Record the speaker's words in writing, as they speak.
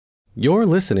You're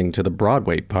listening to the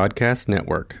Broadway Podcast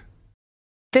Network.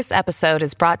 This episode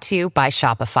is brought to you by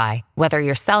Shopify. Whether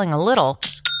you're selling a little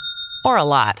or a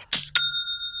lot,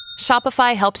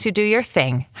 Shopify helps you do your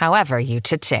thing, however you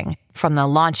cha-ching. From the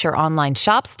launch your online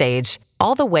shop stage,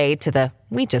 all the way to the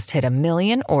we just hit 1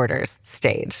 million orders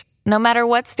stage. No matter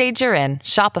what stage you're in,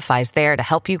 Shopify's there to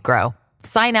help you grow.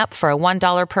 Sign up for a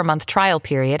 $1 per month trial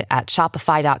period at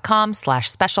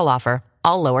shopify.com/special offer,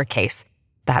 all lowercase.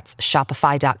 That's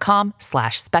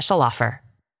shopify.com/special offer.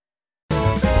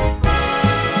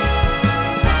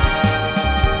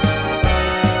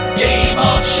 Game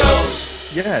of Shows.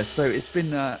 Yeah, so it's been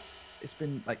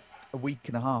like a week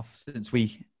and a half since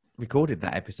we recorded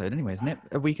that episode anyway, isn't it?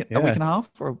 A week and a half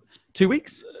or 2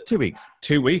 weeks? 2 weeks.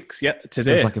 2 weeks, yeah,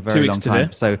 today. Feels like a very long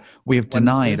time. So we have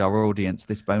denied our audience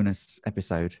this bonus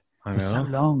episode for so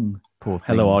long. Poor things.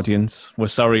 Hello, audience. We're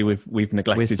sorry we've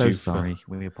neglected you. We're so sorry.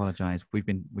 We apologise. We've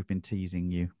been teasing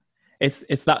you.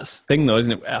 It's that thing though,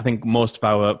 isn't it? I think most of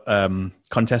our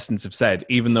contestants have said,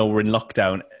 even though we're in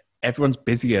lockdown, everyone's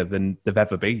busier than they've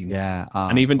ever been. Yeah,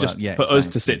 and even for us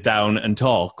to sit down and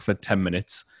talk for 10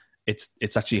 minutes, it's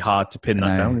actually hard to pin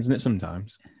that down, isn't it?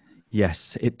 Sometimes.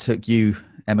 Yes, it took you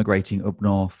emigrating up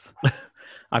north.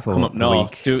 I've come up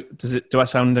north. Do I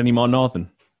sound any more northern?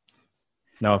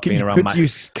 Now I've been around.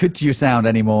 Could you sound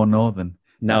any more northern?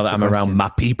 Now that I'm around my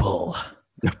people.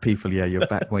 Your people, yeah, you're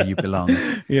back where you belong.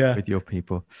 Yeah, with your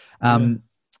people. No,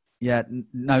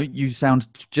 you sound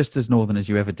just as northern as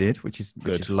you ever did, which is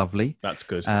lovely. That's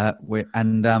good. It's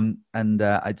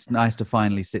nice to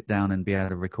finally sit down and be able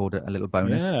to record a little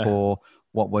bonus for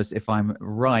what was, if I'm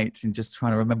right, and just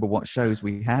trying to remember what shows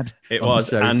we had. It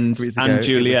was and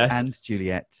Juliet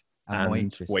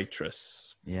and Waitress.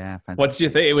 Yeah, fantastic. What did you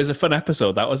think? It was a fun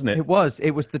episode, that wasn't it? It was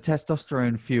the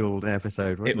testosterone-fueled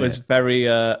episode, wasn't it? It was very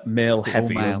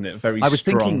male-heavy, wasn't it? Very strong. I was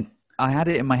thinking, I had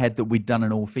it in my head that we'd done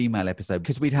an all-female episode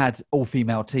because we'd had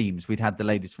all-female teams. We'd had the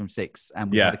ladies from Six,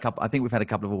 and we had a couple. I think we've had a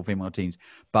couple of all-female teams,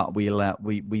 but we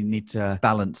need to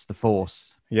balance the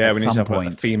force. Yeah, we need to have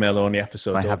a female-only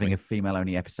episode by having a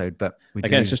female-only episode. But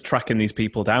it's just tracking these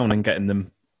people down and getting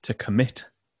them to commit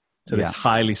to this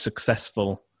highly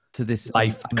successful. To this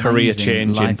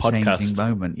career-changing podcast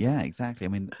moment. Yeah, exactly. I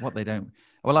mean, what they don't...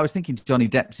 Well, I was thinking Johnny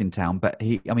Depp's in town, but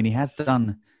he has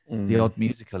done the odd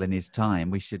musical in his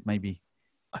time. We should maybe...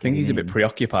 I think he's a bit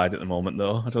preoccupied at the moment,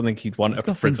 though. I don't think he'd want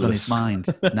a frivolous... Things on his mind.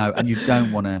 No, and you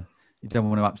don't want to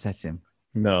upset him.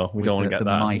 No, we don't want to get the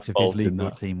that might of his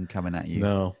legal team coming at you.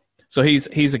 No. So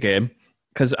he's a game.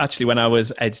 Because actually, when I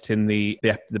was editing the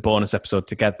bonus episode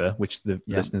together, which the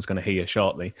listener's going to hear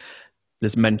shortly,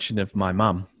 there's mention of my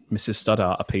mum. Mrs.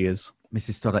 Stoddart appears.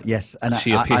 Mrs. Stoddart, yes. And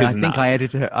she appears I think I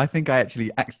edited her. I think I actually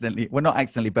accidentally, well, not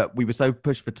accidentally, but we were so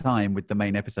pushed for time with the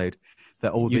main episode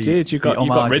that all you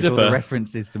got rid of her. The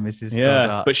references to Mrs. Stoddart.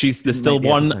 Yeah, but there's still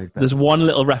one. There's one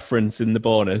little reference in the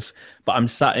bonus. But I'm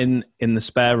sat in the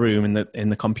spare room in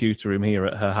the computer room here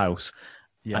at her house,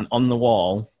 and on the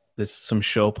wall there's some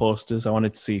show posters. I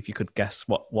wanted to see if you could guess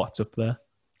what's up there.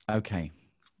 Okay.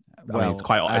 Well, it's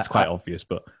quite obvious,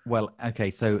 but okay.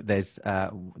 So there's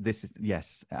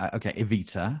Evita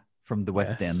from the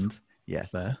West End. Yes,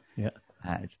 it's there. Yeah,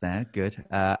 it's there. Good.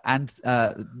 And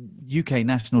UK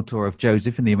national tour of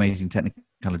Joseph and the Amazing Technicolor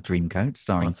Dreamcoat,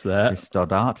 starring Chris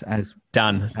Stoddart as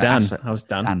Dan. How's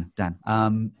Dan?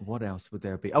 Dan. What else would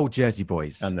there be? Oh, Jersey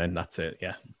Boys. And then that's it.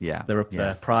 Yeah. They're up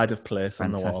there. Pride of place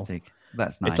on the wall. Fantastic.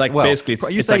 That's nice. It's like basically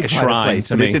it's like a shrine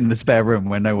to me. It's in the spare room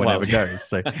where no one ever goes.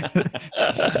 So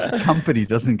company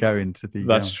doesn't go into the.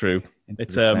 That's true.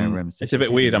 It's spare room. It's a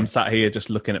bit weird. I'm sat here just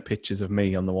looking at pictures of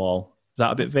me on the wall. Is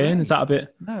that a bit vain? Is that a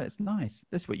bit? No, it's nice.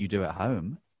 That's what you do at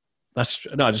home. I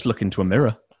just look into a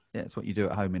mirror. Yeah, it's what you do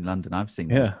at home in London. I've seen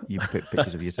you put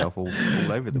pictures of yourself all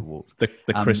over the wall. The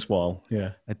Chris wall. Yeah.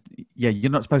 You're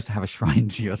not supposed to have a shrine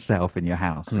to yourself in your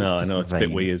house. No, I know it's a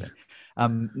bit weird.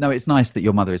 No, it's nice that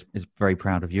your mother is very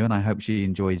proud of you, and I hope she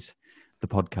enjoys the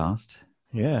podcast.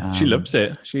 Yeah, she loves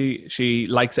it. She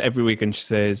likes it every week, and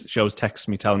she always texts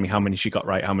me telling me how many she got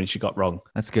right, how many she got wrong.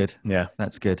 That's good. Yeah,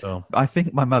 that's good. So. I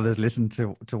think my mother's listened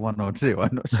to one or two.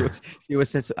 I'm not sure. She always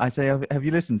says, "I say, have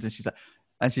you listened?" And she's like,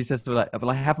 and she says to her,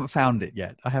 "Well, I haven't found it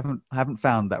yet. I haven't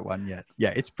found that one yet."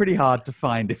 Yeah, it's pretty hard to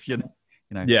find if you know.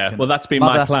 Yeah, well, that's been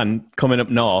my plan coming up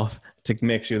north, to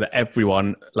make sure that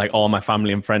everyone, like all my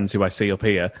family and friends who I see up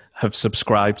here, have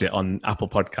subscribed it on Apple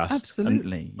Podcasts.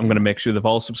 Absolutely. And I'm going to make sure they've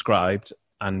all subscribed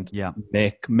and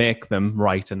make them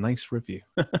write a nice review.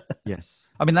 Yes.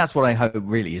 I mean, that's what I hope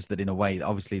really, is that in a way,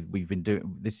 obviously we've been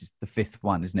doing, this is the 5th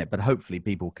one, isn't it? But hopefully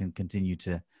people can continue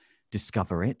to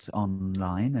discover it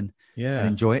online and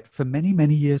enjoy it for many,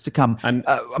 many years to come. And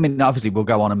I mean, obviously, we'll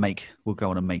go on and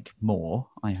make more.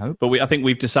 I hope. But I think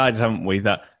we've decided, haven't we,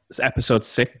 that episode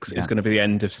 6 is going to be the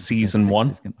end of season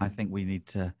 1. I think we need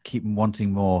to keep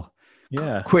wanting more.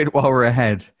 Yeah, quit while we're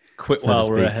ahead.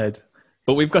 We're ahead.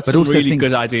 But we've got some really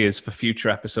good ideas for future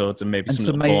episodes and maybe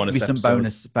some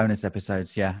bonus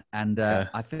episodes. Yeah, and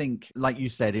I think, like you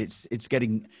said, it's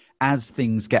getting, as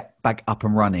things get back up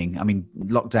and running. I mean,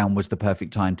 lockdown was the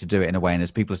perfect time to do it in a way, and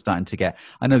as people are starting to get,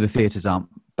 I know the theatres aren't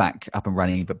back up and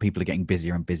running, but people are getting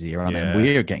busier and busier, and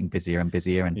we're getting busier and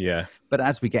busier. And but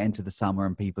as we get into the summer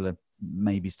and people are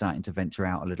maybe starting to venture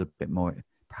out a little bit more,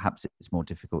 perhaps it's more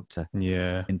difficult to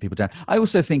pin people down. I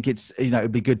also think it's,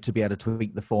 it'd be good to be able to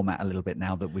tweak the format a little bit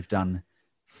now that we've done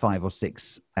 5 or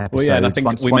 6 episodes. Well, yeah, and I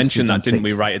think we mentioned that, didn't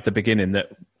we, right at the beginning,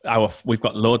 that we've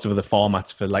got loads of other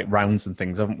formats for like rounds and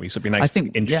things, haven't we? So it'd be nice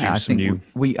to introduce some new.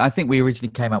 I think we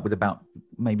originally came up with about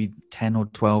maybe 10 or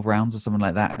 12 rounds or something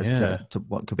like that as to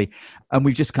what could be, and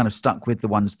we've just kind of stuck with the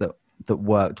ones that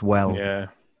worked well. Yeah,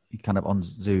 kind of on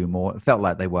Zoom, or it felt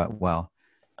like they worked well.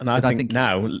 And I think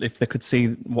now, if they could see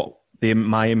what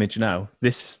my image now,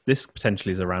 this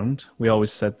potentially is around. We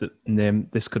always said that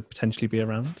this could potentially be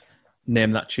around.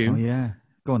 Name that tune. Oh yeah,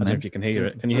 go on. I don't know if you can hear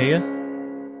it. Can you hear?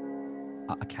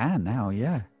 I can now.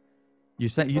 Yeah, you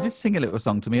did sing a little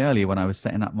song to me earlier when I was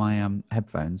setting up my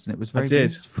headphones, and it was very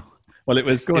beautiful. Well, it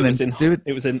was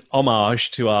in homage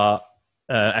to our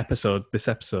episode. This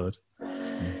episode.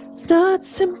 It's not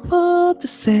simple to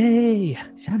say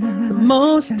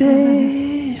most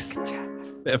days.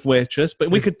 Bit of Waitress, but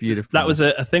we could. Beautiful. That was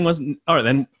a thing, wasn't? All right,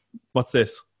 then. What's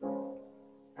this?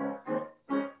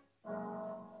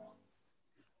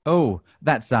 Oh,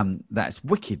 that's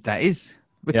wicked. That is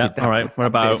wicked. Yeah. All right. What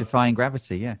about Defying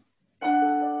Gravity? Yeah.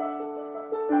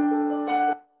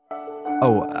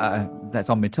 Oh, that's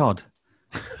On Me Todd.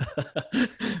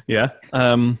 Yeah.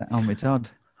 On Me Todd.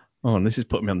 Oh, and this is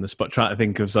putting me on the spot. Trying to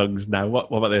think of songs now. What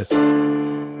about this?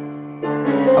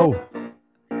 Oh,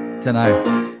 don't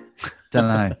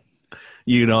know.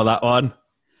 You know that one?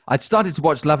 I started to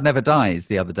watch Love Never Dies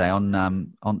the other day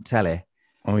on telly.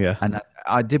 Oh yeah, and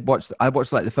I watched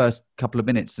like the first couple of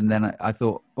minutes, and then I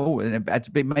thought,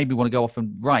 it made me want to go off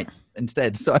and write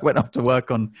instead. So I went off to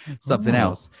work on something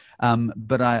else.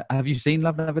 But have you seen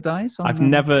Love Never Dies? I've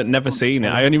never seen it.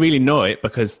 I only really know it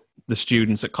because the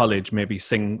students at college maybe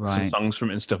sing some songs from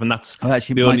it and stuff, and that's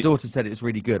actually my daughter said it's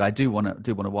really good. I do want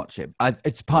to watch it.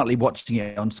 It's partly watching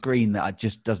it on screen that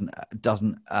just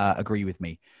doesn't agree with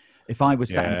me. If I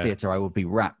was sat in theatre, I would be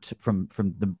rapt from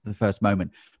the first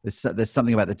moment. There's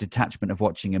something about the detachment of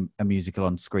watching a musical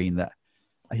on screen that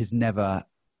has never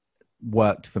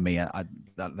worked for me.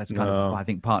 That's kind of, I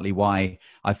think, partly why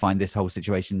I find this whole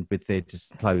situation with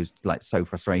theatres closed like so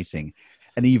frustrating.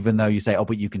 And even though you say,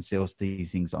 but you can still see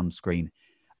things on screen,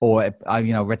 or I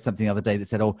read something the other day that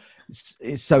said,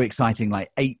 it's so exciting, like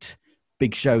 8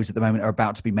 big shows at the moment are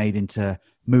about to be made into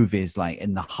movies, like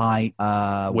In the Height,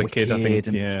 Wicked, I think,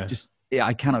 and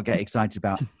I cannot get excited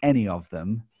about any of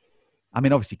them. I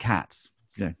mean, obviously, Cats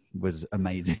was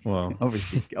amazing. Well,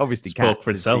 obviously, Cats spoke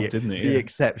for itself, didn't it? The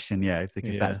exception,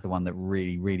 because that's the one that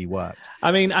really, really worked.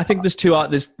 I mean, I think there's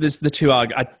the two.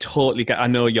 I totally get. I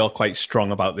know you're quite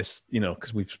strong about this,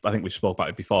 because I think we've spoke about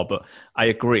it before, but I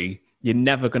agree. You're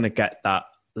never going to get that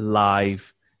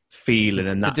live feeling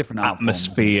and that different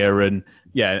atmosphere,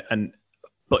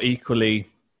 but equally,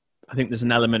 I think there's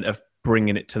an element of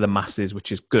bringing it to the masses,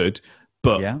 which is good.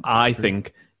 But I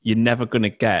think you're never going to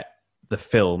get the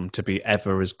film to be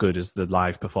ever as good as the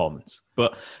live performance.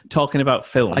 But talking about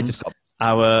films,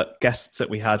 our guests that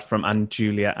we had from and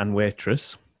Juliet and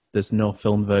Waitress, there's no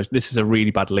film version. This is a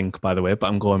really bad link, by the way, but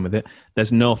I'm going with it.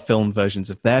 There's no film versions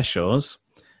of their shows.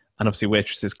 And obviously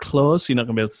Waitress is closed, so you're not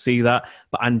going to be able to see that.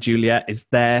 But Anne Juliet is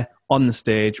there on the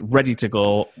stage, ready to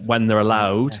go when they're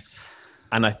allowed. Yes.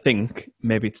 And I think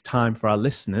maybe it's time for our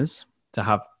listeners to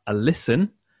have a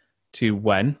listen to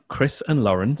when Chris and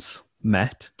Lawrence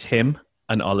met Tim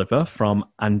and Oliver from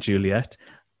Anne Juliet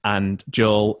and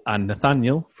Joel and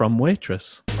Nathaniel from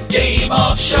Waitress. Game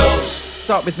of Shows.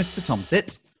 Start with Mr.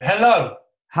 Tomsit. Hello.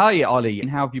 Hi, Ollie. And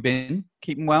how have you been?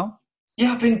 Keeping well?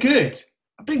 Yeah, I've been good.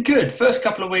 First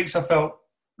couple of weeks I felt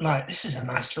like this is a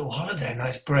nice little holiday,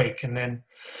 nice break. And then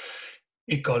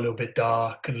it got a little bit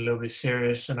dark and a little bit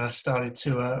serious. And I started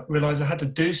to realise I had to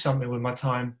do something with my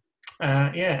time.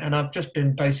 And I've just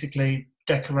been basically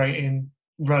decorating,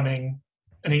 running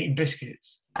and eating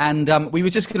biscuits. And we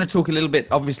were just going to talk a little bit.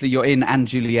 Obviously, you're in Anne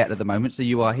Juliet at the moment, so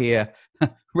you are here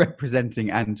representing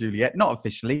Anne Juliet, not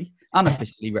officially,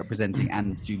 unofficially representing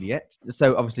and Juliet.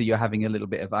 So obviously you're having a little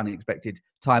bit of unexpected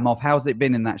time off. How's it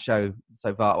been in that show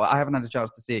so far? Well, I haven't had a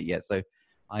chance to see it yet, so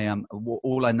I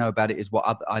all I know about it is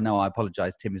what I know. I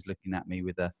apologise. Tim is looking at me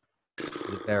with a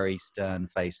very stern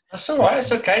face. That's all right.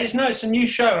 It's okay. It's a new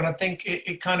show, and I think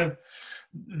it kind of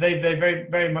they very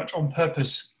very much on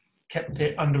purpose kept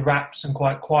it under wraps and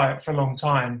quite quiet for a long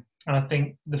time. And I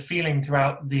think the feeling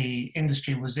throughout the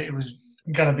industry was it was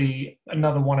going to be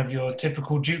another one of your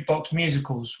typical jukebox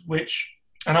musicals, which.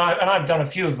 And I've done a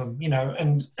few of them,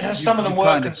 and some of them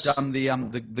work. You've kind of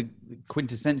done the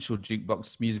quintessential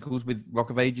jukebox musicals with Rock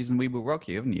of Ages and We Will Rock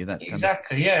You, haven't you? That's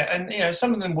exactly, yeah. And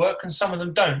some of them work and some of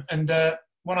them don't. And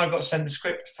when I got sent the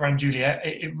script for & Juliet,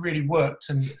 it really worked,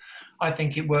 and I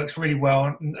think it works really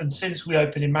well. And since we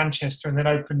opened in Manchester and then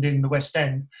opened in the West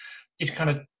End, it's kind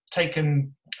of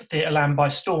taken Theatreland by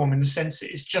storm in the sense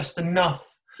that it's just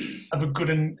enough of a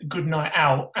good night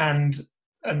out and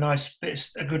a nice bit,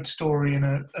 a good story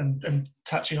and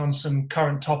touching on some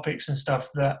current topics and stuff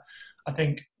that I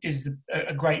think is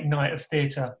a great night of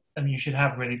theatre and you should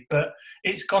have really. But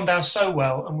it's gone down so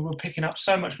well and we were picking up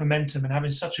so much momentum and having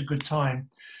such a good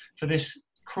time for this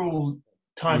cruel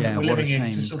time that we're living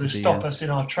in to sort of stop us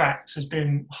in our tracks has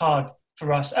been hard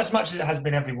for us as much as it has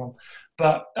been everyone.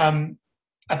 But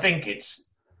I think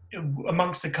it's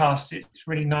amongst the cast, it's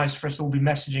really nice for us to all be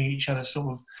messaging each other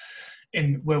sort of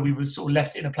in where we were sort of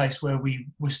left it in a place where we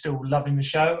were still loving the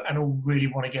show and all really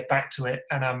want to get back to it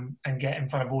and get in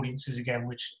front of audiences again,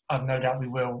 which I've no doubt we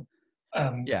will.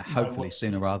 Hopefully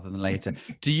sooner rather than later.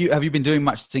 Have you been doing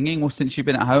much singing or since you've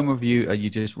been at home, or are you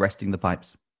just resting the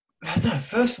pipes? No,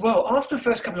 after the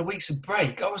first couple of weeks of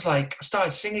break, I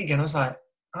started singing again. I was like,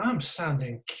 I'm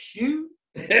sounding cute.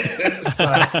 It was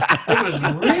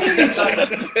really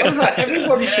I was like,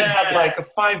 everybody should have like a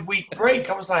 5-week break.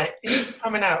 I was like, it's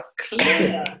coming out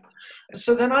clear. And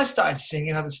so then I started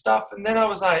singing other stuff, and then I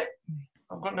was like,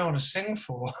 I've got no one to sing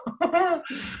for.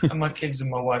 And my kids and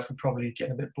my wife were probably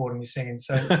getting a bit bored of me singing.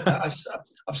 So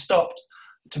I've stopped,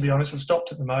 to be honest. I've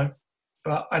stopped at the moment,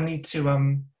 but I need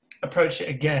to approach it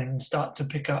again and start to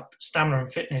pick up stamina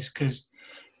and fitness, because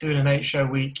doing an 8-show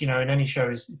week, in any show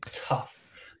is tough.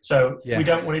 So we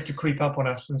don't want it to creep up on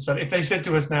us. And so if they said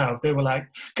to us now, if they were like,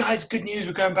 guys, good news,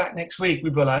 we're going back next week,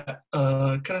 we'd be like, can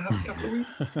I have a couple of weeks?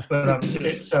 But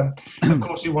it's, of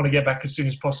course, we want to get back as soon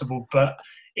as possible. But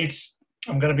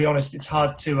I'm going to be honest, it's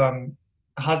hard to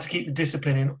keep the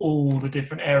discipline in all the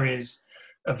different areas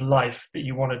of life that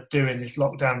you want to do in this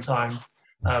lockdown time.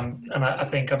 And I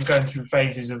think I'm going through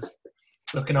phases of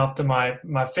looking after my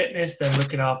fitness, then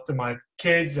looking after my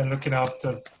kids, and looking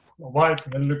after my wife,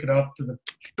 and then looking after the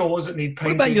doors that need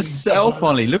painting. What about yourself,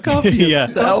 Ollie? Look after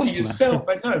yourself.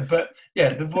 I know, but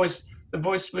yeah, the voice I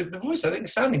think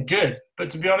is sounding good.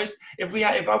 But to be honest, if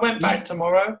I went back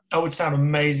tomorrow, I would sound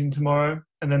amazing tomorrow,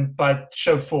 and then by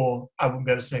show 4, I wouldn't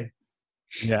be able to sing.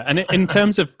 Yeah, and in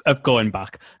terms of going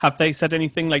back, have they said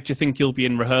anything like, do you think you'll be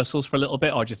in rehearsals for a little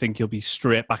bit, or do you think you'll be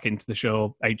straight back into the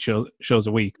show, 8 shows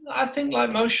a week? I think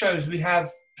like most shows we have,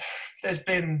 there's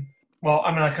been, well,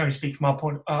 I mean, I can only speak from our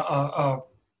point, our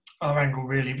angle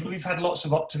really, but we've had lots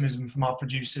of optimism from our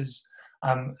producers,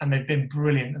 and they've been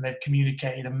brilliant and they've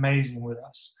communicated amazing with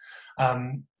us,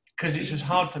 because it's as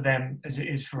hard for them as it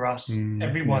is for us.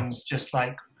 Everyone's just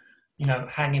like,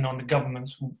 hanging on the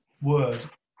government's word.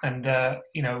 And,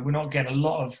 we're not getting a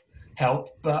lot of help,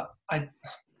 but I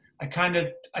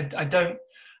don't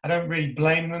really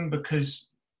blame them, because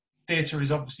theatre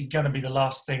is obviously going to be the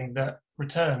last thing that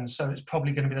returns. So it's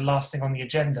probably going to be the last thing on the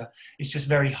agenda. It's just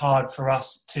very hard for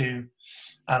us to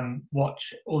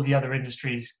watch all the other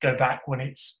industries go back when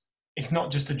it's not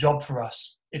just a job for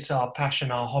us. It's our passion,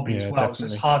 our hobby as well. Definitely. So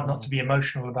it's hard not to be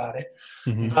emotional about it.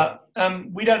 Mm-hmm. But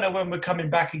we don't know when we're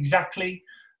coming back exactly,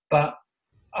 but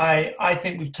I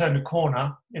think we've turned a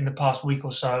corner in the past week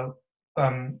or so,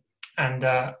 and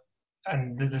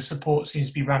the support seems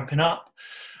to be ramping up,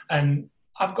 and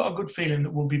I've got a good feeling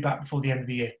that we'll be back before the end of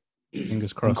the year.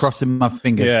 Fingers crossed. I'm crossing my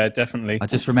fingers. Yeah, definitely. I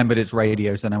just remembered it's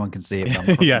radio, so no one can see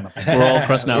it. Yeah, we're all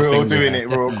crossing our fingers. We're all doing it.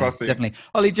 We're all crossing. Definitely.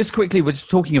 Ollie, just quickly, we're just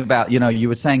talking about, you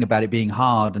were saying about it being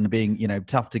hard and being,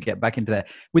 tough to get back into there.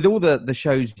 With all the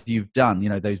shows you've done,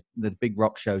 the big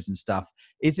rock shows and stuff,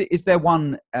 is there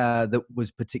one that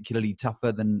was particularly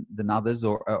tougher than others,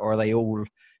 or are they all,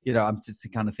 I'm just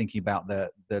kind of thinking about the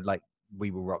like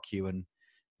We Will Rock You and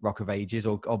Rock of Ages,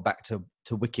 or back to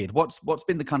Wicked. What's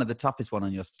been the kind of the toughest one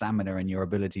on your stamina and your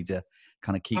ability to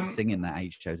kind of keep singing that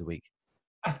 8 shows a week?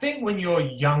 I think when you're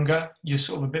younger, you're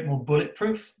sort of a bit more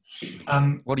bulletproof.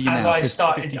 What are you as now? I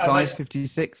started, 55,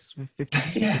 56,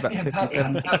 50, yeah, about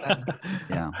 57?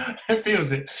 Yeah. It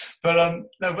feels it. But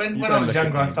no, when I was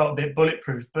younger, I felt a bit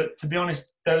bulletproof. But to be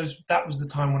honest, that was the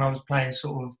time when I was playing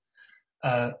sort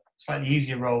of slightly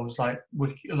easier roles, like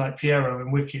Fiyero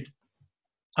and Wicked.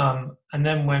 And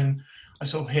then when I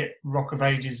sort of hit Rock of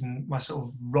Ages and my sort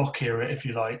of rock era, if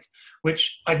you like,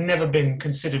 which I'd never been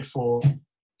considered for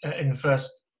in the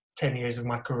first 10 years of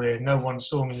my career. No one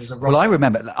saw me as a rock. Well, I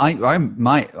remember,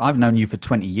 I've known you for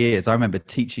 20 years. I remember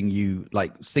teaching you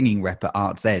like singing rep at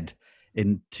Arts Ed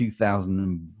in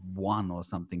 2001 or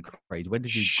something crazy. When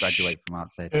did you graduate from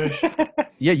Arts Ed?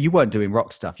 Yeah, you weren't doing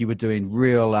rock stuff. You were doing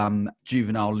real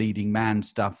juvenile leading man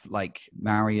stuff like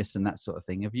Marius and that sort of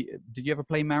thing. Did you ever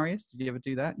play Marius? Did you ever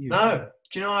do that? No.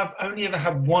 Do you know, I've only ever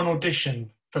had one audition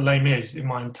for Les Mis in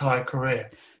my entire career.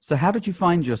 So how did you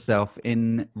find yourself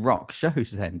in rock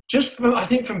shows then? Just I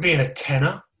think from being a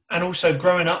tenor, and also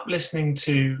growing up listening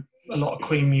to a lot of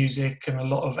Queen music and a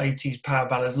lot of 80s power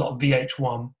ballads, a lot of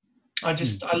VH1.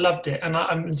 I loved it.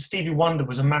 And Stevie Wonder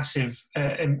was a massive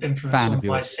influence on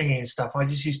my singing and stuff. I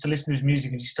just used to listen to his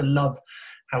music and used to love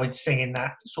how he'd sing in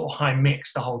that sort of high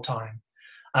mix the whole time.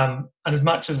 And as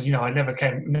much as, I never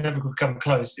could come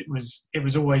close, it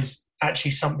was always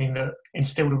actually something that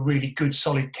instilled a really good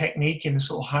solid technique in the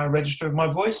sort of higher register of my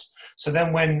voice. So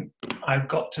then when I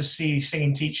got to see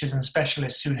singing teachers and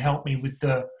specialists who'd help me with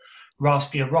the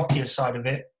raspier, rockier side of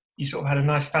it, you sort of had a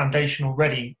nice foundation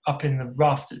already up in the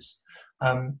rafters.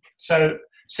 So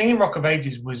singing Rock of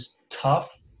Ages was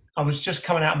tough. I was just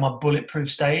coming out of my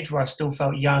bulletproof stage where I still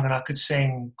felt young and I could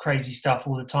sing crazy stuff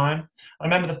all the time. I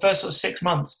remember the first sort of 6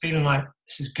 months feeling like,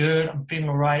 this is good, I'm feeling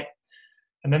all right.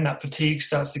 And then that fatigue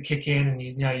starts to kick in and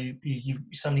you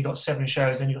suddenly got 7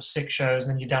 shows, then you got 6 shows,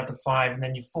 and then you're down to 5, and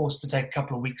then you're forced to take a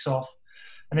couple of weeks off.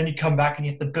 And then you come back and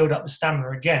you have to build up the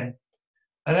stamina again.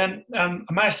 And then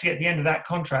I managed to get the end of that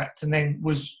contract and then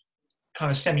was kind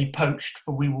of semi-poached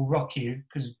for We Will Rock You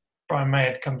because Brian May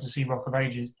had come to see Rock of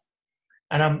Ages.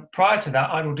 And prior to that,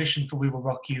 I'd auditioned for We Will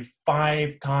Rock You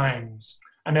 5 times.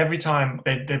 And every time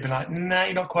they'd be like, nah,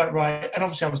 you're not quite right. And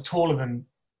obviously I was taller than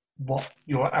what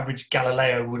your average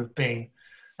Galileo would have been.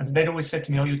 And they'd always said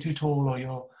to me, oh, you're too tall, or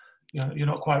you're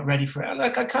not quite ready for it.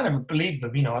 Like, I kind of believed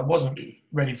them, I wasn't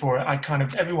ready for it.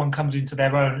 Everyone comes into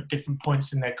their own at different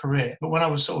points in their career. But when I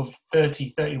was sort of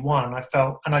 30, 31, I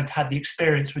felt, and I'd had the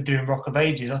experience with doing Rock of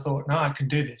Ages, I thought, no, I can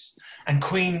do this. And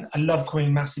Queen, I love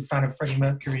Queen, massive fan of Freddie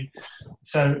Mercury.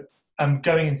 So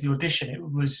going into the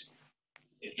audition,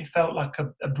 it felt like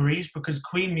a breeze because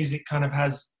Queen music kind of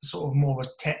has sort of more of a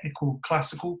technical,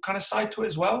 classical kind of side to it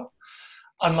as well.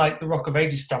 Unlike the Rock of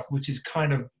Ages stuff, which is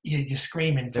kind of, you're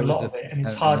screaming for a lot of it. And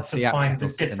it's hard to find the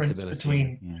difference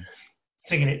between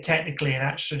singing it technically and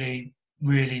actually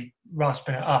really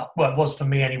rasping it up. Well, it was for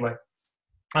me anyway.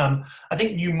 I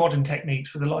think new modern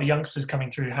techniques with a lot of youngsters coming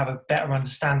through have a better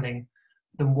understanding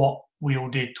than what we all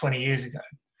did 20 years ago.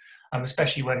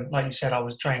 Especially when, like you said, I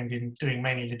was trained in doing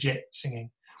mainly legit singing.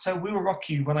 So We Will Rock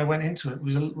You, when I went into it,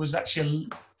 was actually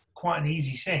quite an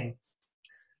easy sing.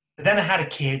 But then I had a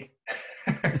kid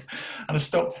and I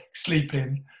stopped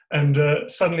sleeping, and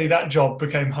suddenly that job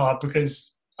became hard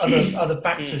because other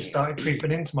factors started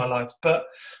creeping into my life. But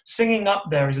singing up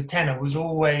there as a tenor was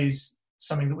always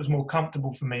something that was more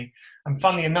comfortable for me. And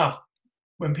funnily enough,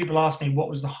 when people asked me what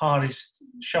was the hardest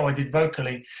show I did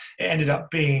vocally, it ended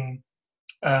up being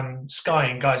Sky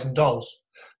in Guys and Dolls,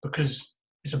 because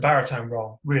it's a baritone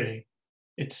role, really.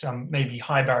 It's maybe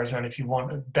high baritone if you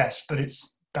want at best, but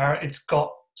it's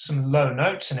got some low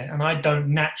notes in it, and I don't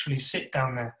naturally sit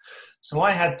down there. So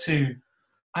I had to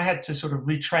sort of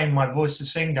retrain my voice to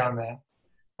sing down there.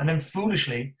 And then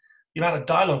foolishly, the amount of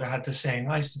dialogue I had to sing,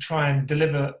 I used to try and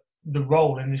deliver the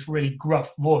role in this really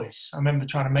gruff voice. I remember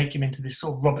trying to make him into this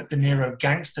sort of Robert De Niro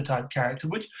gangster type character,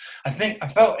 which I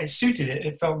felt it suited it.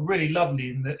 It felt really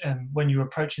lovely when you were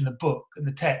approaching the book and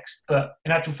the text. But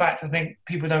in actual fact, I think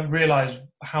people don't realize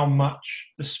how much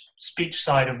the speech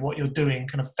side of what you're doing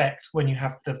can affect when you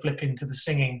have to flip into the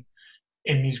singing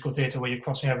in musical theatre where you're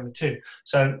crossing over the two.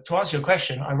 So to answer your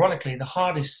question, ironically, the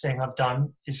hardest thing I've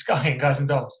done is Sky in Guys and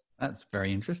Dolls. That's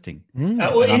very interesting.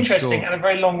 Well, interesting and a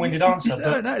very long-winded answer.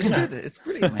 No, it's good. It's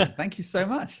brilliant, man. Thank you so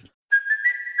much.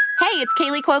 Hey, it's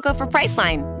Kaylee Cuoco for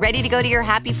Priceline. Ready to go to your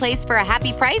happy place for a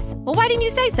happy price? Well, why didn't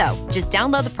you say so? Just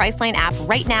download the Priceline app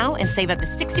right now and save up to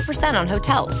 60% on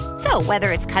hotels. So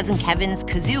whether it's Cousin Kevin's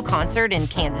Kazoo Concert in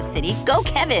Kansas City, go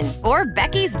Kevin, or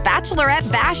Becky's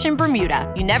Bachelorette Bash in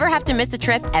Bermuda, you never have to miss a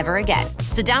trip ever again.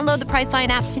 So download the Priceline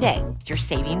app today. Your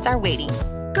savings are waiting.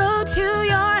 Go to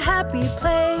your happy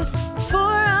place for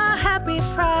a happy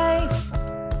price.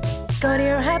 Go to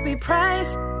your happy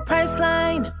price,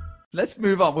 Priceline. Let's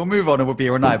move on. We'll move on and we'll be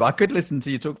here all night. But I could listen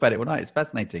to you talk about it all night. It's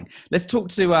fascinating. Let's talk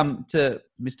to Mr.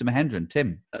 Mahendran.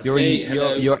 Tim,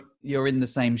 you're in the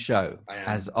same show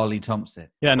as Ollie Thompson.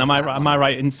 Yeah, and am I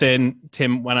right in saying,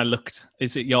 Tim, when I looked,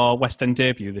 is it your West End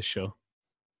debut, this show?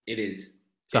 It is.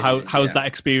 So how's that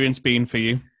experience been for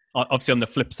you? Obviously on the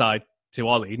flip side to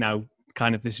Ollie, now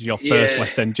kind of this is your first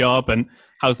West End job, and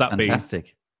how's that been?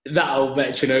 Fantastic. That old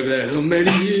veteran over there,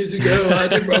 many years ago, I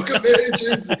did Rock of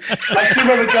Ages. I see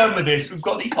where we're going with this. We've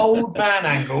got the old man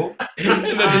angle.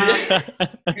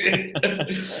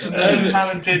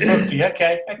 Talented rookie.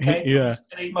 Okay. Yeah.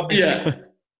 Do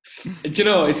you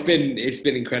know, it's been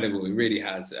incredible. It really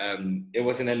has. It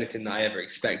wasn't anything that I ever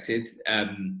expected.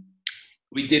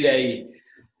 We did a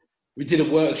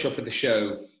workshop at the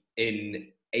show in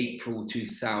April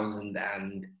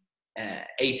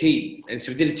 2018, and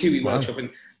so we did a 2-week workshop, and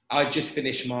I just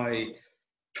finished my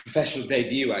professional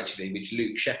debut, actually, which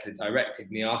Luke Shepherd directed,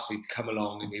 and he asked me to come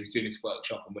along, and he was doing this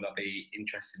workshop, and would I be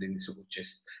interested in sort of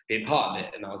just being part of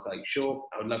it? And I was like, sure,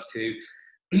 I would love to.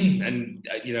 And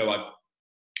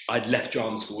I'd left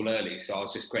drama school early, so I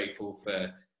was just grateful for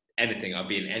anything. I'd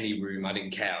be in any room, I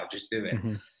didn't care, I'd just do it.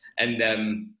 Mm-hmm.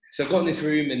 And so I got in this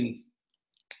room, and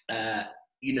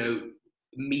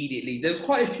immediately there was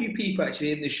quite a few people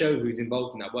actually in the show who was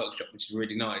involved in that workshop, which is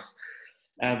really nice.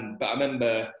 But I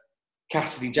remember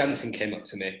Cassidy Jansen came up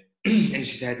to me and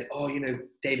she said,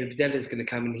 David Bidella's going to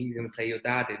come and he's going to play your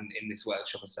dad in this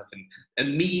workshop and stuff. And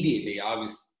immediately I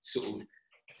was sort of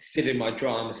still in my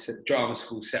drama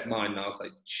school set mind, and I was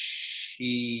like,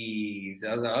 jeez.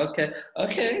 I was like,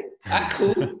 okay,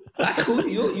 cool.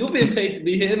 You're being paid to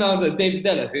be here. And I was like, David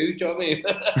Bidella, who? Do you know what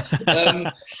I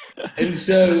mean? And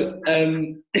so,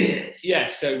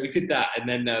 so we did that, and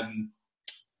then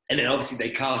obviously they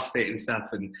cast it and stuff,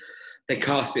 and they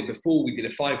cast it before we did a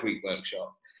 5-week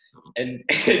workshop. And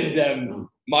when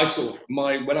I was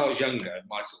younger,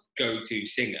 my sort of go-to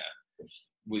singer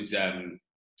was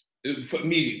for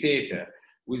music theatre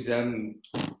was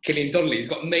Killian Donnelly. He's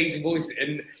got amazing voice,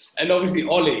 and obviously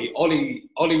Ollie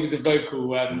was a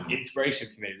vocal inspiration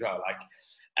for me as well.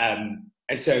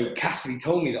 And so Cassidy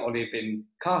told me that Ollie had been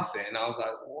casting, and I was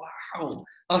like, wow.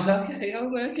 I was like,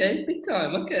 okay, big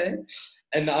time, okay.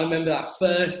 And I remember that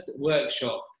first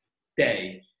workshop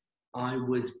day, I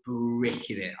was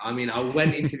bricking it. I mean, I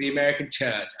went into the American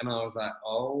church and I was like,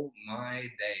 oh my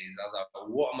days. I was like,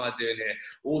 what am I doing here?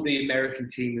 All the American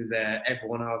team was there,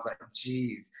 everyone. I was like,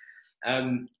 geez.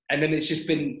 And then it's just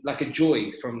been like a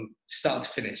joy from start to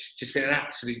finish, just been an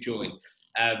absolute joy.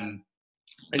 And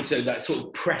so that sort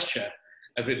of pressure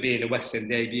of it being a West End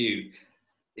debut,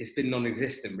 it's been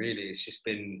non-existent really. It's just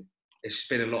been a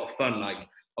lot of fun. Like,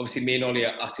 obviously, me and Ollie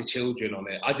are utter children on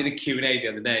it. I did a Q&A the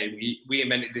other day. We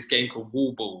invented this game called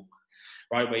Wall Ball,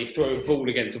 right, where you throw a ball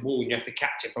against a wall and you have to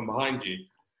catch it from behind you.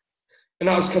 And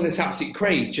I was kind of this absolute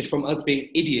craze just from us being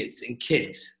idiots and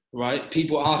kids, right?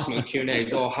 People ask me on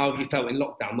Q&As, how have you felt in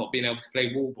lockdown not being able to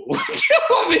play Wall Ball? Do you know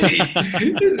what I mean?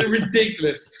 It's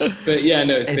ridiculous. But yeah,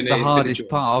 no, it's the hardest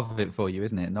part of it for you,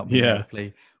 isn't it? Not being able to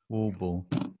play Wall Ball.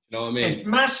 You know what I mean? It's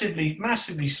massively,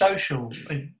 massively social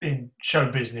in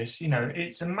show business. You know,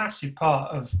 it's a massive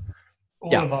part of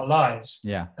all of our lives.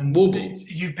 Yeah. And Wall Ball.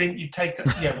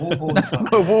 Wall Ball.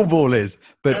 Wall Ball is.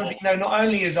 But not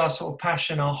only is our sort of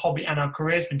passion, our hobby, and our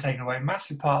careers been taken away, a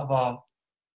massive part of our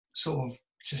sort of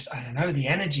just, I don't know, the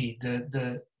energy,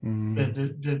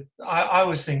 I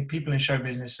always think people in show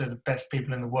business are the best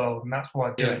people in the world, and that's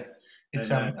why I do it.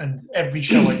 It's and every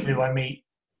show I do, I meet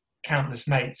countless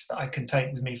mates that I can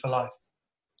take with me for life.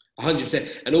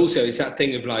 100%. And also it's that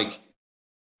thing of like,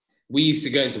 we used to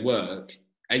go into work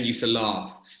and used to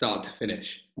laugh start to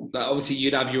finish. Like, obviously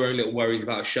you'd have your own little worries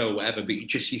about a show or whatever, but you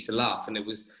just used to laugh, and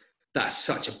that's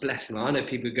such a blessing. I know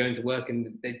people going to work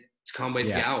and they just can't wait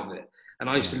to get out of it, and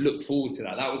I used to look forward to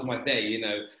that. That was my day, you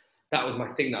know, that was my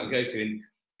thing that I'd go to. And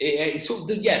it's sort of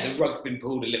the rug's been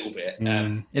pulled a little bit.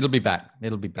 It'll be back.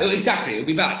 Exactly, it'll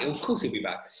be back. Of course it'll be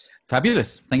back.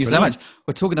 Fabulous. Thank you so much.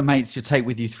 We're talking to mates you take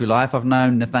with you through life. I've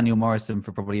known Nathaniel Morrison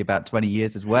for probably about 20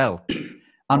 years as well.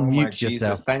 Unmute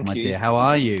yourself, my dear. How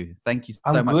are you? Thank you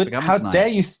so much for coming tonight. How dare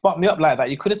you spot me up like that?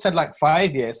 You could have said like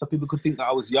 5 years so people could think that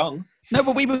I was young. No,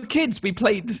 but we were kids. We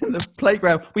played in the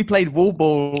playground. We played Wall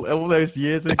Ball all those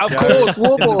years ago. Of course,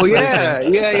 Wall Ball. Yeah.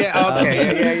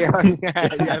 Okay.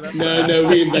 No,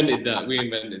 we invented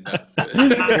that. So.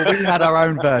 Well, we had our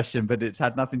own version, but it's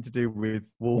had nothing to do with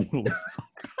walls.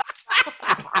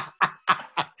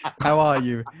 How are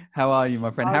you,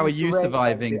 my friend? How are you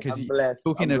surviving? Because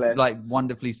talking of like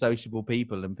wonderfully sociable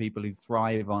people and people who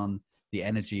thrive on the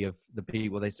energy of the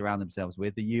people they surround themselves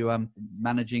with. Are you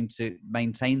managing to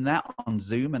maintain that on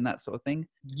Zoom and that sort of thing?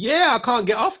 Yeah, I can't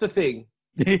get off the thing.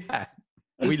 Yeah,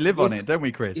 we live on it, don't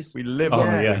we, Chris? We live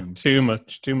on Zoom. Too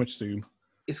much Zoom.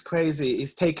 It's crazy.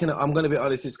 It's taken, I'm going to be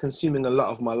honest, it's consuming a lot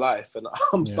of my life. And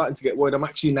I'm starting to get worried. I'm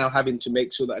actually now having to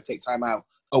make sure that I take time out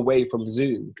away from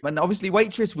Zoom. And obviously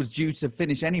Waitress was due to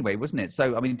finish anyway, wasn't it?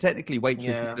 So, I mean, technically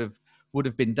Waitress would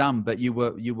have been done, but you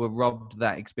were robbed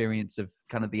that experience of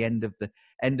kind of the end of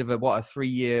a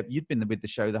 3-year, you'd been with the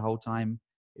show the whole time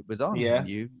it was on. Yeah.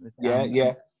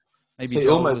 Maybe so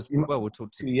Joel almost, we'll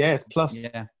talk to 2 years plus.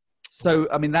 Yeah. So,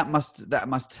 I mean, that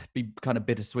must be kind of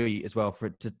bittersweet as well for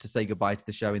it to say goodbye to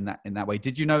the show in that way.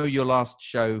 Did you know your last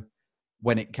show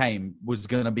when it came was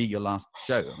going to be your last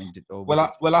show? I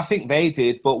mean, I think they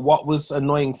did. But what was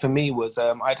annoying for me was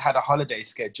I'd had a holiday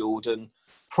scheduled, and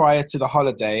prior to the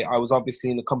holiday, I was obviously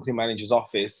in the company manager's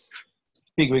office,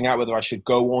 figuring out whether I should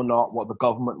go or not, what the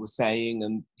government was saying,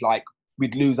 and like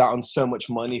we'd lose out on so much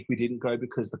money if we didn't go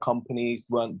because the companies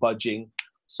weren't budging.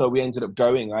 So we ended up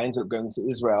going. I ended up going to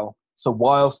Israel. So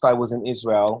whilst I was in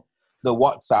Israel, the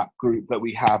WhatsApp group that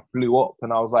we have blew up,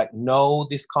 and I was like, no,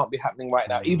 this can't be happening right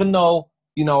now. Even though,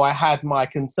 I had my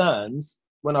concerns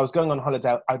when I was going on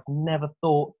holiday, I'd never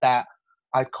thought that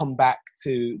I'd come back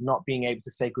to not being able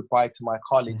to say goodbye to my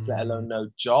colleagues, let alone no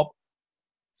job.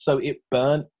 So it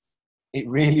burnt. It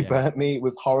really burnt me. It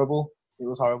was horrible. It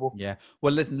was horrible. Yeah.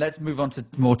 Well, listen, let's move on to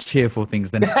more cheerful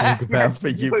things than to talk about for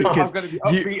you. Because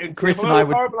Chris and I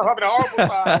horrible. I'm having a horrible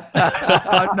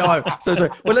time. No, so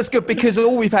sorry. Well, let's go, because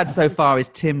all we've had so far is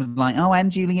Tim like, oh,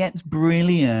 and Juliet's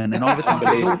brilliant. And all the time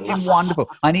it's all been wonderful.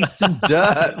 I need some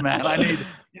dirt, man.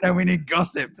 We need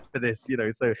gossip for this,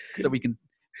 so we can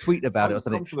tweet about it or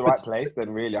something. Come to the right place, then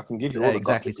really. I can give you all the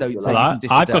exactly. gossip. So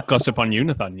I've got gossip on you,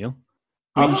 Nathaniel.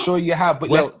 I'm sure you have, but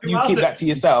you keep that to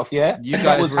yourself, yeah?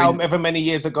 That was however many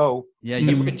years ago. Yeah,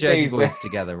 you were in Jersey Boys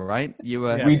together, right? You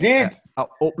were. We did.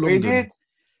 Up London. We did.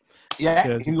 Yeah,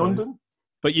 Jersey in Boys. London.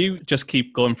 But you just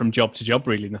keep going from job to job,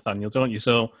 really, Nathaniel, don't you?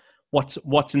 So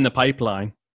what's in the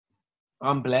pipeline?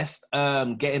 I'm blessed.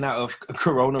 Getting out of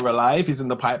Corona alive is in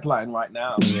the pipeline right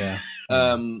now. Yeah.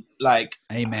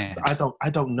 Amen. I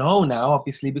don't know now,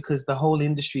 obviously, because the whole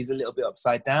industry is a little bit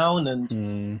upside down,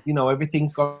 and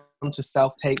everything's gone to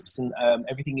self tapes, and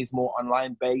everything is more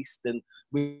online based, and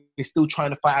we're still trying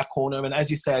to fight our corner. And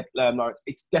as you said, Lawrence,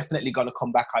 it's definitely going to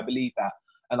come back. I believe that,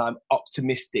 and I'm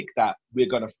optimistic that we're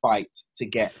going to fight to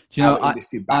get our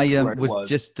industry back to where it was.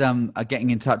 Just getting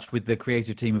in touch with the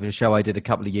creative team of a show I did a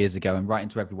couple of years ago, and writing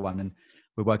to everyone, and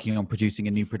we're working on producing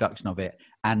a new production of it.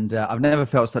 And I've never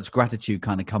felt such gratitude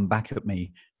kind of come back at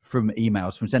me from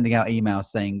sending out emails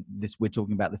saying this, we're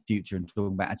talking about the future and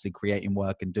talking about actually creating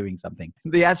work and doing something.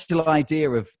 The actual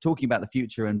idea of talking about the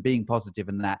future and being positive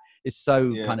and that is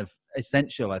so kind of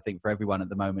essential, I think, for everyone at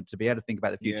the moment to be able to think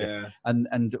about the future. Yeah.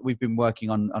 And we've been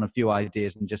working on a few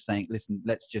ideas and just saying, listen,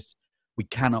 we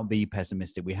cannot be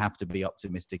pessimistic. We have to be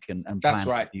optimistic and plan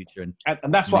for the future.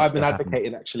 And that's what I've been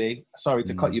advocating, actually. Sorry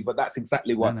to cut you, but that's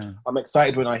exactly what I'm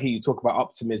excited when I hear you talk about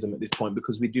optimism at this point,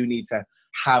 because we do need to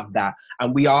have that.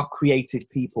 And we are creative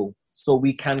people, so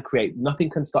we can create. Nothing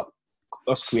can stop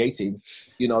us creating.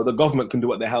 The government can do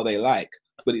what the hell they like,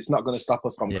 but it's not going to stop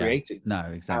us from creating. No,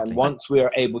 exactly. And once we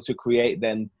are able to create,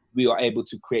 then we are able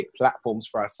to create platforms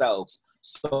for ourselves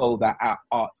so that our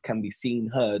art can be seen,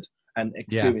 heard, and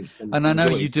experienced. And I know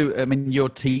you do. I mean, you're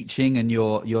teaching and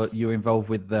you're involved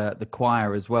with the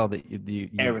choir as well. That you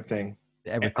everything.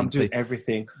 I'm doing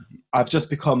everything. I've just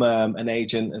become an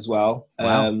agent as well.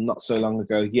 Wow. Not so long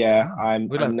ago. Yeah, I'm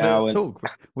now. Let's talk.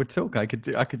 We'll talk. I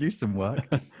could use some work.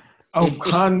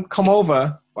 Come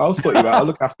over. I'll sort you out. I'll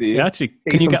look after you. Yeah, actually,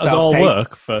 can you get us all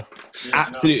work for?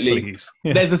 Absolutely. Please.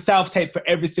 Yeah. There's a self tape for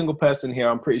every single person here.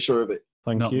 I'm pretty sure of it.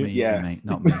 Thank you. Me, mate.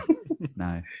 Not me.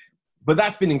 No. But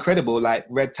that's been incredible. Like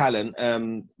Red Talent,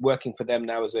 working for them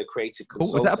now as a creative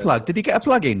consultant. Was that a plug? Did he get a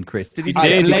plug in, Chris? Did he?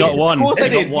 He got one. Of course I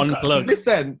did. Got one plug.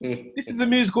 Listen, this is a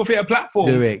musical theater platform.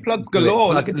 Do it. Plugs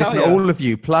galore. Listen, all of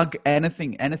you, plug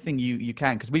anything you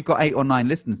can, because we've got 8 or 9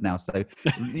 listeners now. So,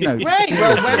 Great.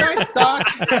 Well, when I start.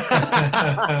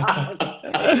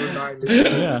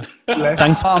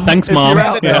 Thanks, Mom.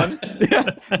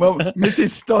 Well, Mrs.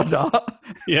 Stoddart.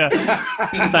 Yeah.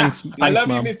 Thanks. I love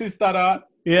Mom. you, Mrs. Stoddart.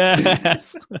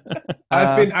 Yes.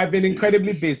 I've been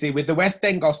incredibly busy with the West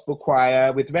End Gospel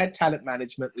Choir, with Red Talent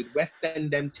Management, with West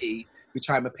End MT, which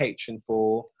I'm a patron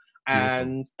for,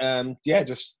 and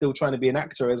just still trying to be an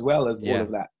actor as well as all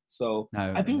of that. So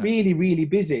I've been really, really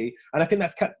busy, and I think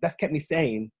that's kept me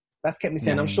sane. That's kept me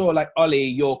sane. I'm sure, like Ollie,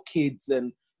 your kids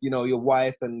and your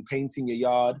wife and painting your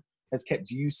yard has kept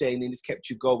you sane and has kept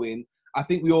you going. I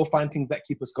think we all find things that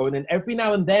keep us going. And every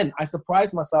now and then, I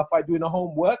surprise myself by doing a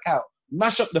home workout,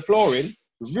 mash up the flooring,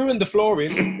 ruin the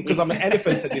flooring because I'm an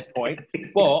elephant at this point,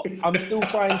 but I'm still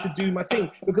trying to do my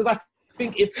thing. Because I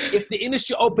think if the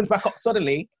industry opens back up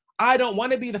suddenly, I don't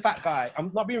want to be the fat guy.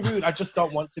 I'm not being rude. I just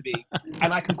don't want to be.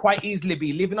 And I can quite easily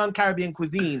be living on Caribbean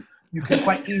cuisine. You can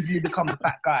quite easily become the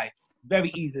fat guy. Very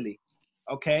easily.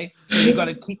 Okay? So you got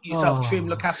to keep yourself trim,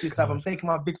 look after yourself. I'm taking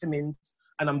my vitamins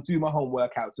and I'm doing my home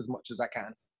workouts as much as I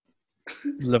can.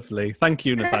 Lovely. Thank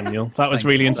you, Nathaniel. That was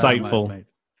really insightful. So much,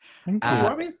 Thank you.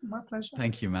 My pleasure.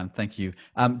 Thank you, man. Thank you.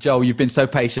 Joel, you've been so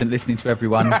patient listening to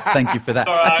everyone. Thank you for that.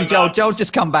 Right, actually, Joel's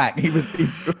just come back.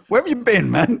 Where have you been,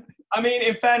 man? I mean,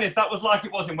 in fairness, that was like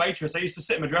it was in Waitress. I used to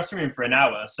sit in my dressing room for an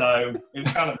hour, so it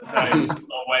was kind of the same. Just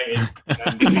not waiting.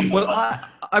 Well,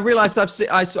 I realised obviously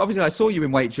I saw you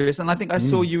in Waitress, and I think I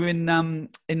saw you in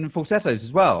Falsettos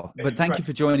as well. But thank you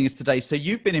for joining us today. So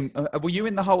you've been in. Were you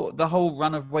in the whole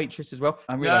run of Waitress as well?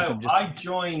 I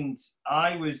joined.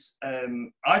 I was.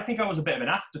 I think I was a bit of an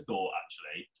afterthought,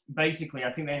 actually. Basically,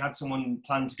 I think they had someone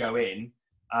planned to go in,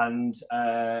 and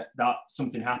that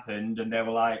something happened, and they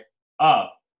were like, "Oh,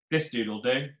 this dude will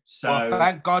do." So well,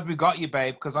 thank God we got you,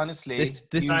 babe, because honestly, this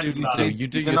dude will do. You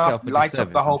do you yourself a light disservice,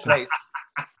 up the whole I'm sure. place.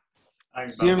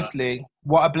 Seriously,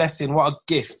 what a blessing, what a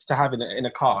gift to have in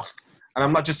a cast. And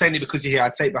I'm not just saying it because you're here.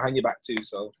 I'd say it behind your back too.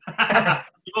 So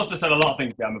you've also said a lot of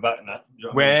things behind my back in that. You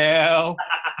know well.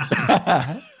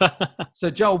 So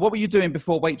Joel, what were you doing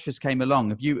before Waitress came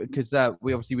along? Have you? Because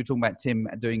we obviously were talking about Tim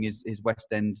doing his West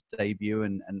End debut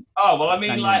and. Oh well, I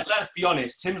mean, like, let's be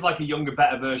honest. Tim's like a younger,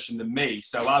 better version than me,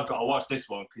 so I've got to watch this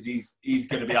one because he's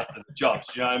going to be after the jobs.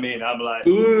 Do you know what I mean? I'm like,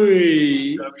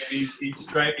 you know what I mean? He's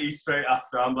straight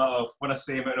after. I'm like, oh, when I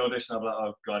see him at an audition, I'm like,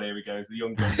 oh god, here we go, the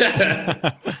young gun.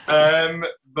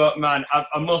 But man,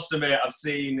 I must admit, I've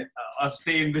seen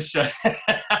the show.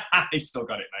 He's still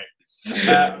got it, mate.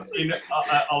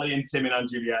 Ollie and Tim and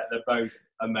Juliet, they're both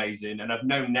amazing, and I've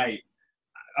known Nate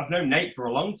for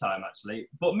a long time, actually.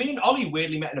 But me and Ollie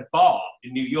weirdly met in a bar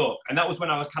in New York, and that was when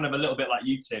I was kind of a little bit like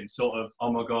you, Tim, sort of,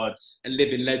 oh my god, a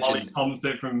living legend. Ollie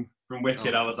Thompson from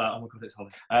Wicked. I was like, oh my god, it's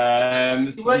Ollie.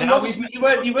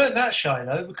 You weren't that shy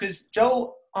though, because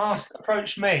Joel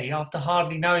approached me after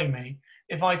hardly knowing me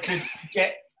if I could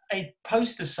get a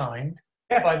poster signed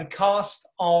by the cast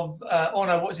of,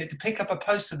 to pick up a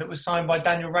poster that was signed by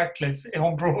Daniel Radcliffe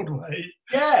on Broadway.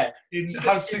 Yeah. In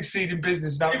How to Succeed in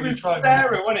Business. It was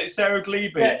Sarah, wasn't it? Sarah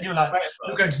Glebe. Yeah, you were like,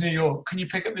 you're going to New York. Can you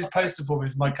pick up this poster for me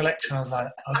for my collection? I was like,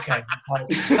 okay.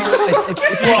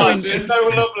 It's so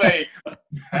lovely.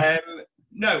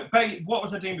 No, but what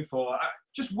was I doing before?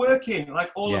 Just working,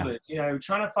 like all of us, you know,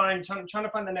 trying to find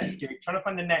the next gig, trying to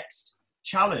find the next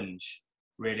challenge,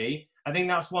 really. I think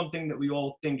that's one thing that we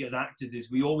all think as actors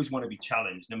is we always want to be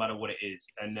challenged, no matter what it is.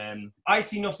 And I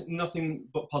see nothing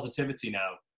but positivity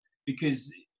now,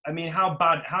 because I mean, how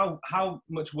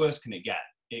much worse can it get?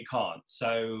 It can't.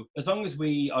 So as long as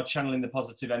we are channeling the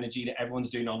positive energy that everyone's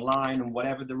doing online and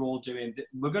whatever they're all doing,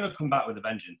 we're going to come back with a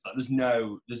vengeance. Like there's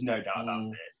no doubt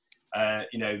about it.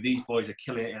 You know, these boys are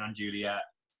killing it in Juliet.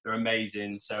 They're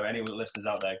amazing. So anyone that listens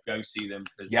out there, go see them.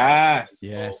 Yes.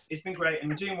 It's been great.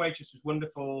 And doing Waitress was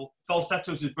wonderful.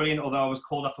 Falsettos was brilliant, although I was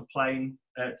called off a plane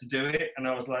to do it. And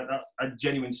I was like, that's a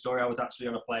genuine story. I was actually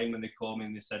on a plane when they called me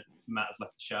and they said, Matt has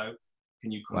left the show.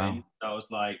 Can you come in? So I was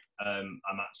like, I'm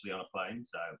actually on a plane,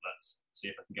 so let's see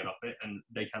if I can get off it. And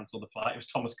they cancelled the flight. It was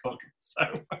Thomas Cook. So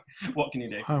what can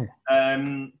you do? Oh.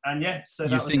 And yeah, so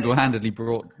you single-handedly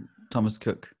brought Thomas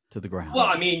Cook to the ground. Well,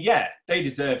 I mean, yeah, they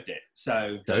deserved it.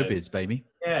 So Showbiz, baby.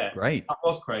 Yeah, great. That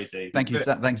was crazy. Thank you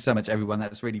so much, everyone.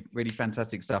 That's really, really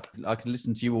fantastic stuff. I could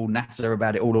listen to you all natter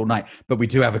about it all night, but we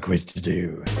do have a quiz to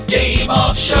do. Game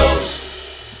of Shows.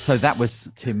 So that was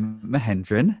Tim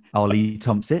Mahendran, Ollie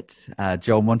Thompson,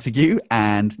 Joel Montague,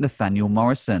 and Nathaniel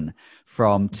Morrison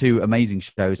from two amazing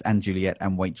shows, and Juliet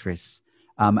and Waitress.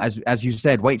 As you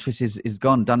said, Waitress is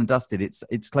gone, done and dusted.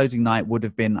 Its closing night would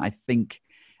have been, I think,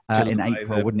 in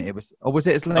April, wouldn't it? Was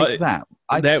it as late as that?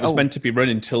 It was meant to be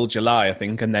running till July, I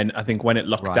think, and then I think when it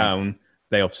locked down,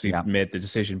 they obviously made the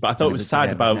decision. But I thought it was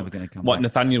sad about what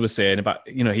Nathaniel was saying about,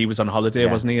 you know, he was on holiday,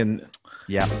 wasn't he? And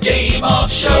Game of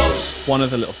Shows. One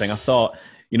other little thing I thought,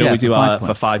 you know, we do our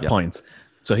for 5 points.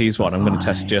 So here's one. I'm going to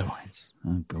test you.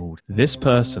 Oh, God. This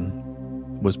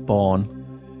person was born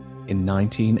in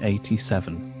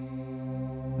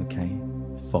 1987. Okay.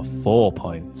 For 4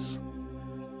 points.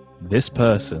 This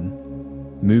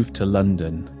person moved to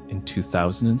London in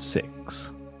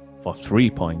 2006 for 3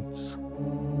 points.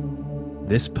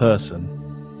 This person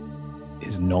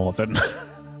is Northern.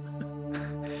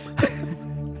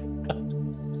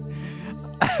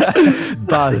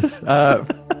 Buzz.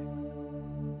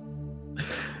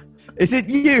 Is it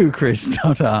you, Chris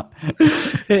Stoddart?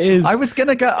 It is. I was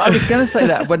gonna say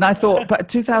that when I thought, but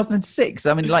 2006.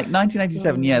 I mean, like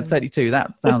 1987. Yeah, 32.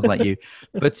 That sounds like you,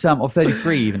 but or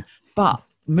 33 even. But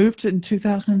moved in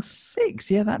 2006.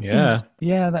 Yeah, that seems.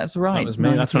 Yeah, that's right. That was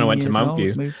me. That's when I went to Mount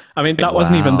View. I mean, that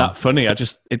wasn't even that funny. I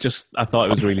thought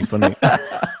it was really funny.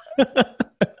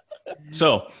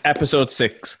 So, episode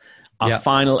 6, our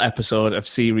final episode of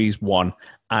series 1,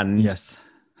 and yes.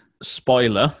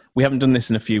 Spoiler, we haven't done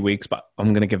this in a few weeks, but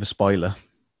I'm going to give a spoiler.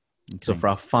 Okay. So for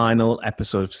our final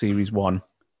episode of Series 1,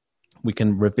 we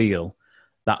can reveal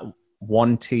that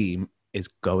one team is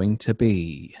going to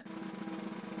be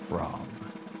from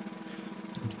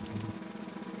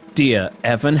Dear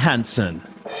Evan Hansen.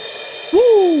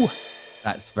 Woo!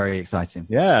 That's very exciting.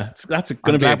 Yeah, that's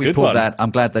going to be a good one. I'm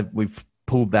glad that we've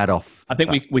pulled that off. I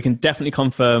think we can definitely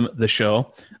confirm the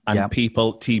show and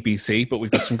people TBC, but we've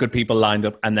got some good people lined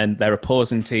up, and then their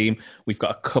opposing team. We've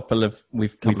got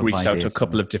we've reached out to a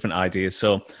couple of different ideas.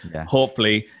 So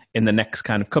hopefully in the next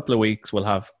kind of couple of weeks we'll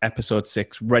have episode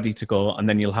 6 ready to go, and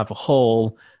then you'll have a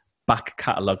whole back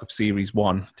catalogue of series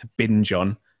 1 to binge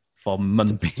on for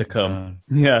months to come.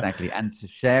 Yeah, exactly, and to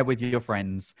share with your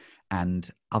friends and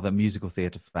other musical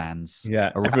theatre fans.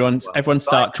 Yeah, everyone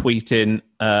start tweeting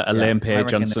Elaine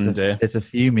Page on Sunday. There's a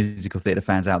few musical theatre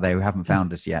fans out there who haven't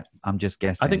found us yet. I'm just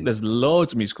guessing. I think there's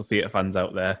loads of musical theatre fans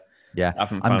out there. Yeah,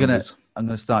 haven't found us. I'm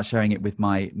gonna start sharing it with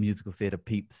my musical theatre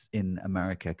peeps in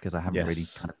America, because I haven't really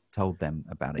kind of told them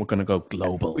about it. We're gonna go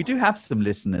global. We do have some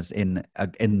listeners in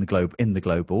the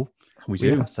global. We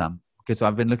do have some, because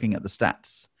I've been looking at the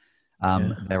stats.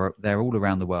 They're all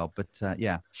around the world, but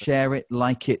share it,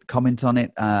 like it, comment on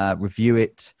it, review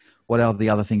it. What are the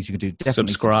other things you can do?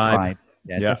 Definitely subscribe.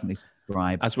 Definitely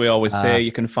subscribe. As we always say,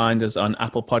 you can find us on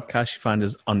Apple Podcasts. You find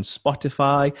us on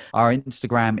Spotify. Our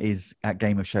Instagram is at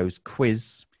Game of Shows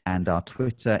Quiz, and our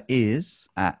Twitter is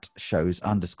at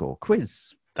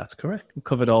shows_quiz. That's correct. We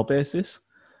covered all bases.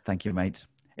 Thank you, mate.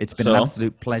 It's been an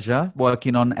absolute pleasure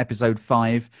working on episode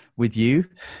 5 with you.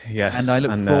 Yes. And I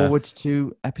look forward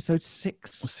to episode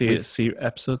 6. We'll see you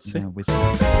episode 6.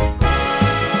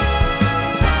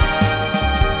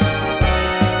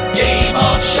 Game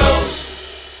of Shows.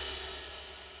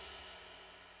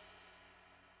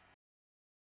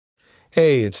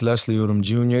 Hey, it's Leslie Odom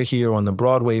Jr. here on the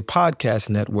Broadway Podcast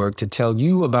Network to tell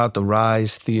you about the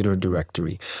Rise Theater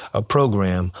Directory, a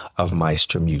program of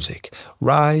Maestro Music.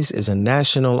 Rise is a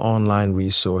national online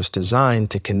resource designed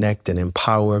to connect and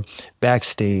empower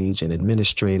backstage and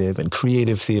administrative and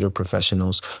creative theater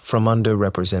professionals from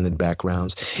underrepresented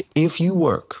backgrounds. If you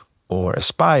work or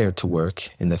aspire to work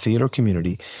in the theater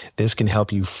community, this can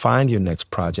help you find your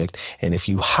next project. And if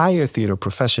you hire theater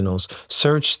professionals,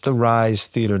 search the Rise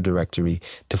Theater Directory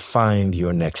to find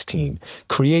your next team.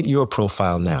 Create your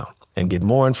profile now and get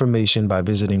more information by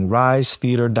visiting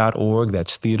risetheater.org.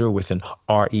 That's theater with an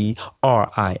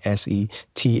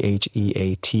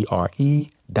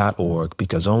RERISETHEATRE.org,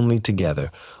 because only together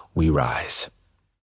we rise.